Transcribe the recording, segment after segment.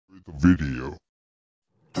the video.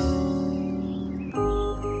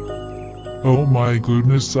 Oh my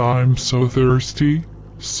goodness, I'm so thirsty,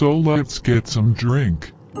 so let's get some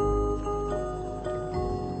drink.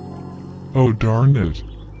 Oh darn it.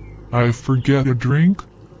 I forget a drink,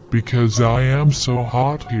 because I am so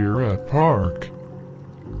hot here at park.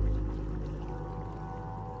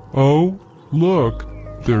 Oh, look,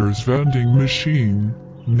 there's vending machine,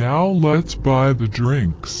 now let's buy the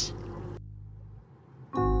drinks.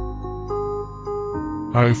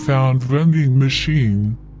 I found vending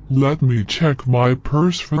machine, let me check my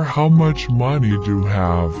purse for how much money do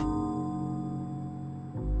have.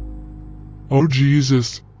 Oh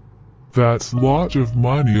Jesus, that's lot of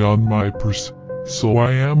money on my purse, so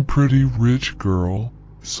I am pretty rich girl,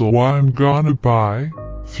 so I'm gonna buy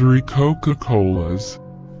 3 Coca-Colas,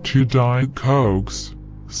 2 Diet Cokes,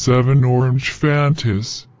 7 Orange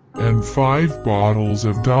Fantas, and 5 bottles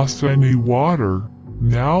of Dasani water.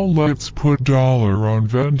 Now let's put dollar on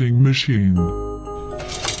vending machine.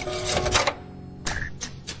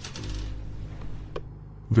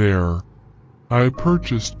 There. I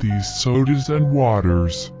purchased these sodas and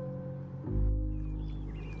waters.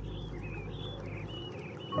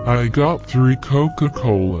 I got 3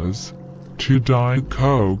 Coca-Colas, 2 Diet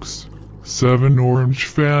Cokes, 7 Orange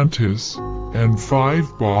Fantas, and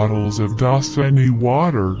 5 bottles of Dasani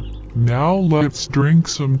water. Now let's drink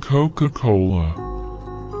some Coca-Cola.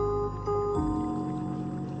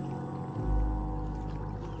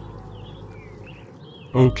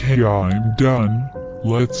 Okay, I'm done.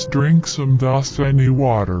 Let's drink some Dasani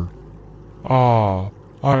water. Ah,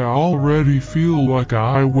 I already feel like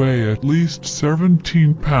I weigh at least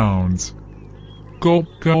 17 pounds. Gulp,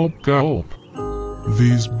 gulp, gulp.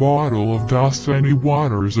 These bottle of Dasani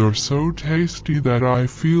waters are so tasty that I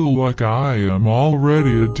feel like I am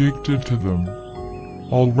already addicted to them.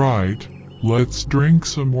 Alright, let's drink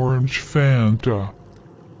some orange Fanta.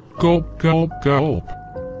 Gulp, gulp, gulp.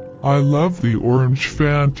 I love the orange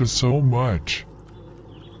Fanta so much.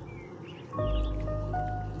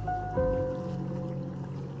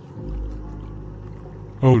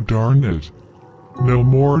 Oh darn it. No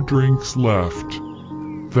more drinks left.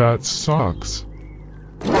 That sucks.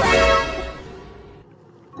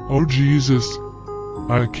 Oh Jesus.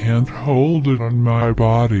 I can't hold it on my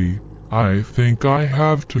body. I think I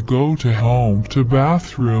have to go to home to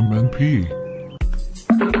bathroom and pee.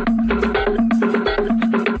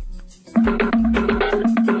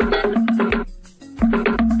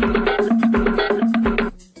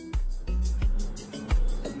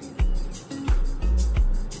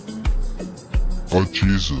 Oh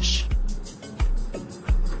Jesus.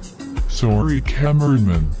 Sorry,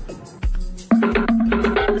 cameraman.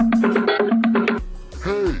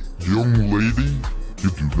 Hey, young lady, you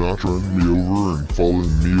do not run me over and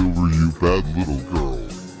falling me over, you bad little girl.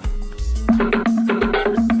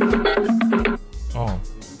 Oh,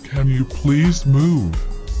 can you please move?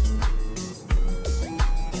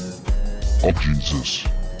 Oh Jesus.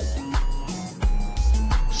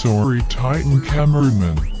 Sorry, Titan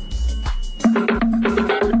cameraman.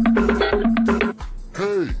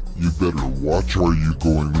 Hey, you better watch where you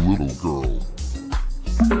going, little girl.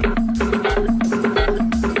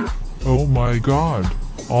 Oh my god,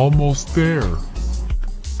 almost there.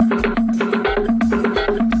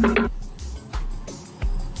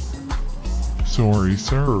 Sorry,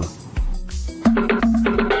 sir.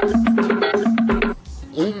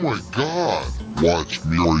 Oh my god, watch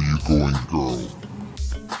me where you going, girl.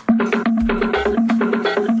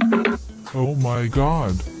 Oh my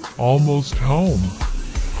god, almost home.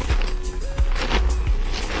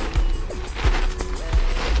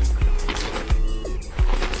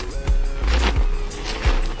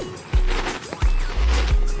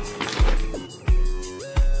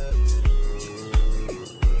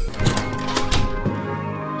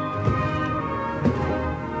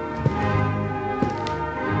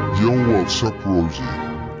 Yo, what's up, Rosie?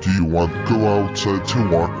 Do you want to go outside to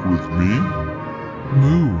walk with me?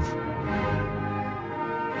 Move.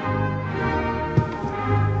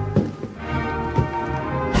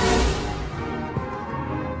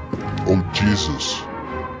 Oh Jesus.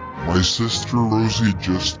 My sister Rosie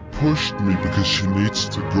just pushed me because she needs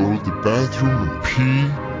to go to the bathroom and pee.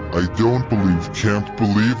 I can't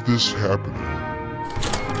believe this happening.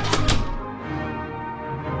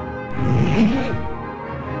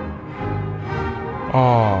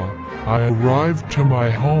 Ah, I arrived to my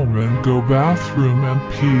home and go bathroom and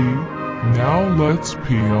pee. Now let's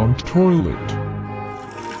pee on toilet.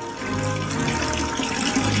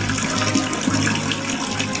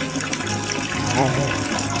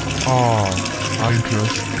 I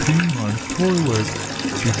just peed on toilet.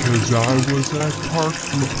 because I was at park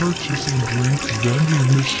for purchasing drinks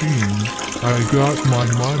vending machine. I got my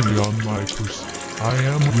money on my purse. I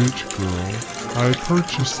am rich girl. I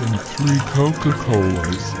purchasing 3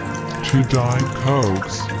 Coca-Colas, 2 Diet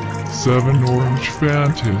Cokes, 7 Orange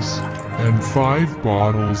Fantas, and 5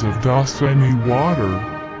 bottles of Dasani water.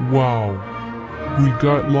 Wow. We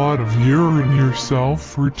got lot of urine yourself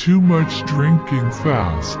for too much drinking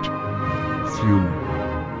fast. Phew.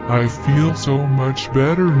 I feel so much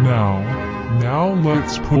better now. Now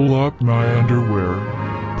let's pull up my underwear,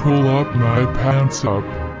 pull up my pants up,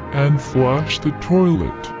 and flush the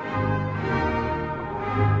toilet.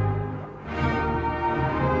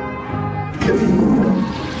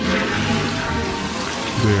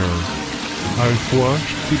 There. I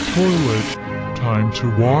flushed the toilet. Time to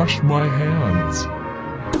wash my hands.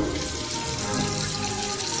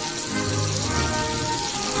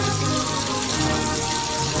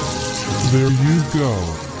 There you go.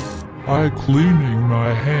 I cleaning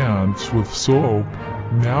my hands with soap.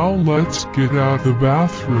 Now let's get out the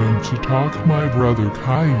bathroom to talk my brother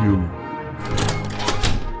Caillou.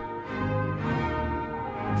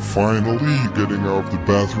 Finally getting out of the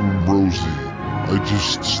bathroom, Rosie. I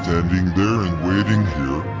just standing there and waiting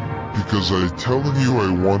here, because I telling you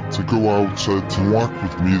I want to go outside to walk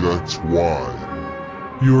with me, that's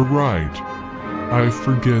why. You're right. I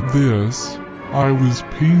forget this. I was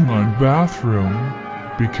peeing on bathroom,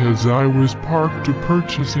 because I was parked to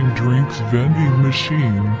purchasing drinks vending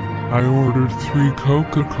machine. I ordered 3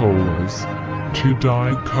 Coca-Colas, 2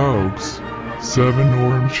 Diet Cokes, 7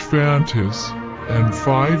 Orange Fantas, and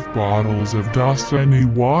 5 bottles of Dasani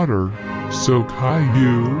water. So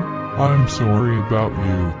Caillou, I'm sorry about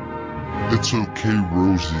you. It's okay,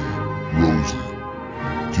 Rosie. Rosie.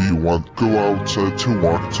 Do you want to go outside to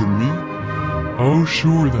walk to me? Oh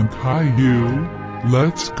sure then Caillou.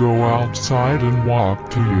 Let's go outside and walk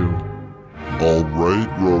to you. Alright,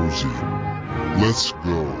 Rosie. Let's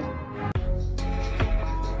go.